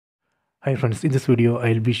Hi friends, in this video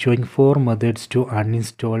I'll be showing 4 methods to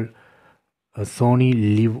uninstall a Sony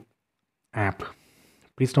Liv app.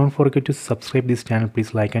 Please don't forget to subscribe this channel.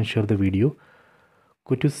 Please like and share the video.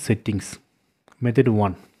 Go to settings. Method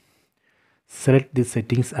 1. Select the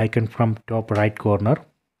settings icon from top right corner.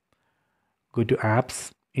 Go to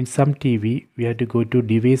apps. In some TV we have to go to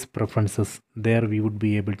device preferences. There we would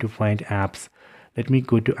be able to find apps. Let me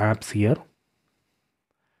go to apps here.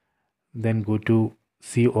 Then go to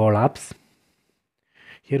see all apps.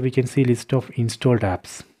 Here we can see list of installed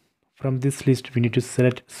apps. From this list we need to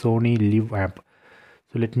select Sony Liv app.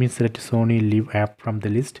 So let me select Sony Liv app from the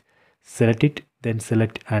list. Select it, then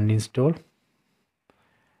select uninstall,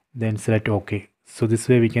 then select OK. So this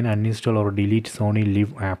way we can uninstall or delete Sony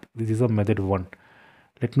Liv app. This is a method 1.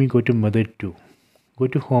 Let me go to method 2. Go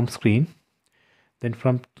to home screen, then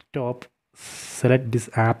from top select this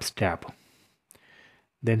apps tab.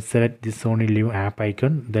 Then select the Sony Liv app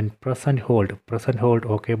icon, then press and hold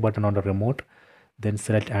OK button on the remote, then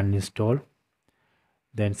select uninstall,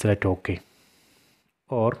 then select OK.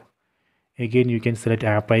 Or again you can select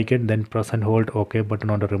app icon, then press and hold OK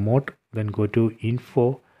button on the remote, then go to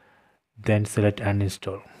info, then select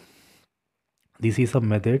uninstall. This is a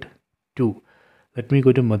method 2. Let me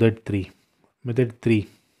go to method 3. Method 3.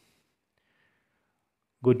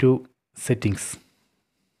 Go to settings.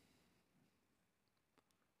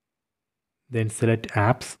 Then select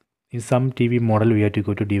apps. In some TV model we have to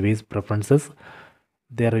go to device preferences.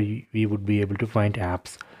 There we would be able to find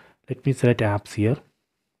apps. Let me select apps here.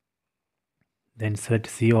 Then select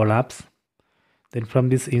see all apps. Then from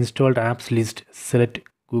this installed apps list select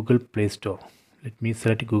Google Play Store. Let me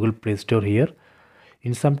select Google Play Store here.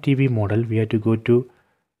 In some TV model we have to go to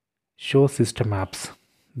show system apps.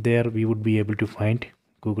 There we would be able to find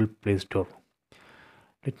Google Play Store.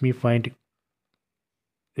 Let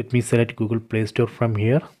me select Google Play Store from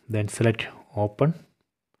here, then select open.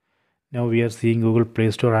 Now we are seeing Google Play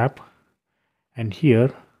Store app, and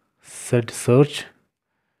here set search,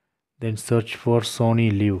 then search for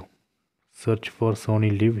Sony Liv. Search for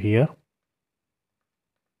Sony Liv here.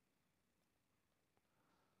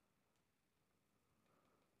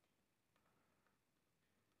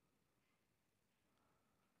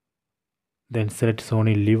 Then select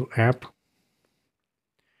Sony Liv app,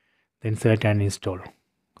 then select uninstall.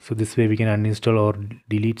 So this way we can uninstall or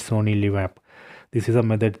delete Sony Liv app. This is a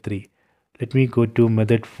method 3. Let me go to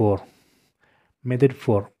method 4. Method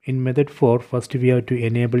 4. In method 4, first we have to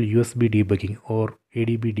enable USB debugging or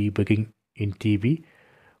ADB debugging in TV.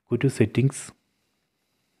 Go to settings,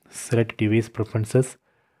 select device preferences,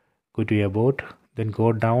 go to about, then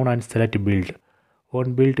go down and select build.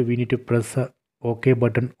 On build we need to press a OK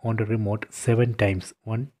button on the remote 7 times.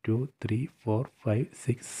 1, 2, 3, 4, 5,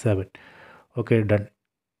 6, 7. Okay, done.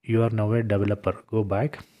 You are now a developer. Go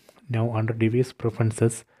back. Now under device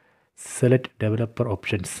preferences select developer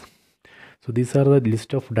options. So these are the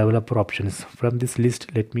list of developer options. From this list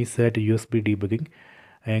let me select USB debugging.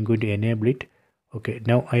 I am going to enable it. Okay,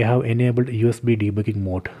 now I have enabled USB debugging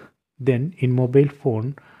mode. Then in mobile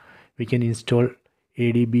phone we can install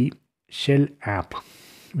ADB shell app.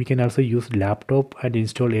 We can also use laptop and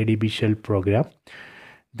install ADB shell program.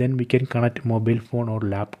 Then we can connect mobile phone or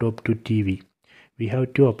laptop to TV. We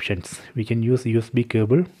have two options. We can use USB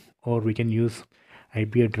cable or we can use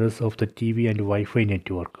IP address of the TV and Wi-Fi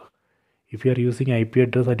network. If you are using IP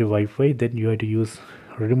address and Wi-Fi, then you have to use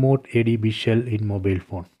remote ADB shell in mobile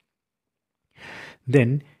phone.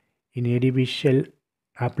 Then in ADB shell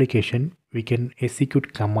application we can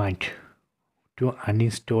execute command to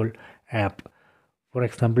uninstall app. For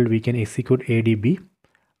example, we can execute ADB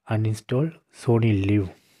uninstall Sony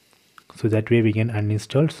Liv. So that way we can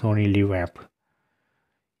uninstall Sony Liv app.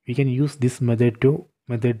 We can use this method to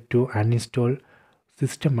uninstall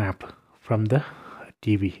system app from the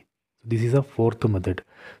TV. This is a fourth method.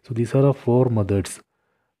 So these are the 4 methods.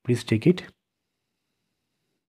 Please check it.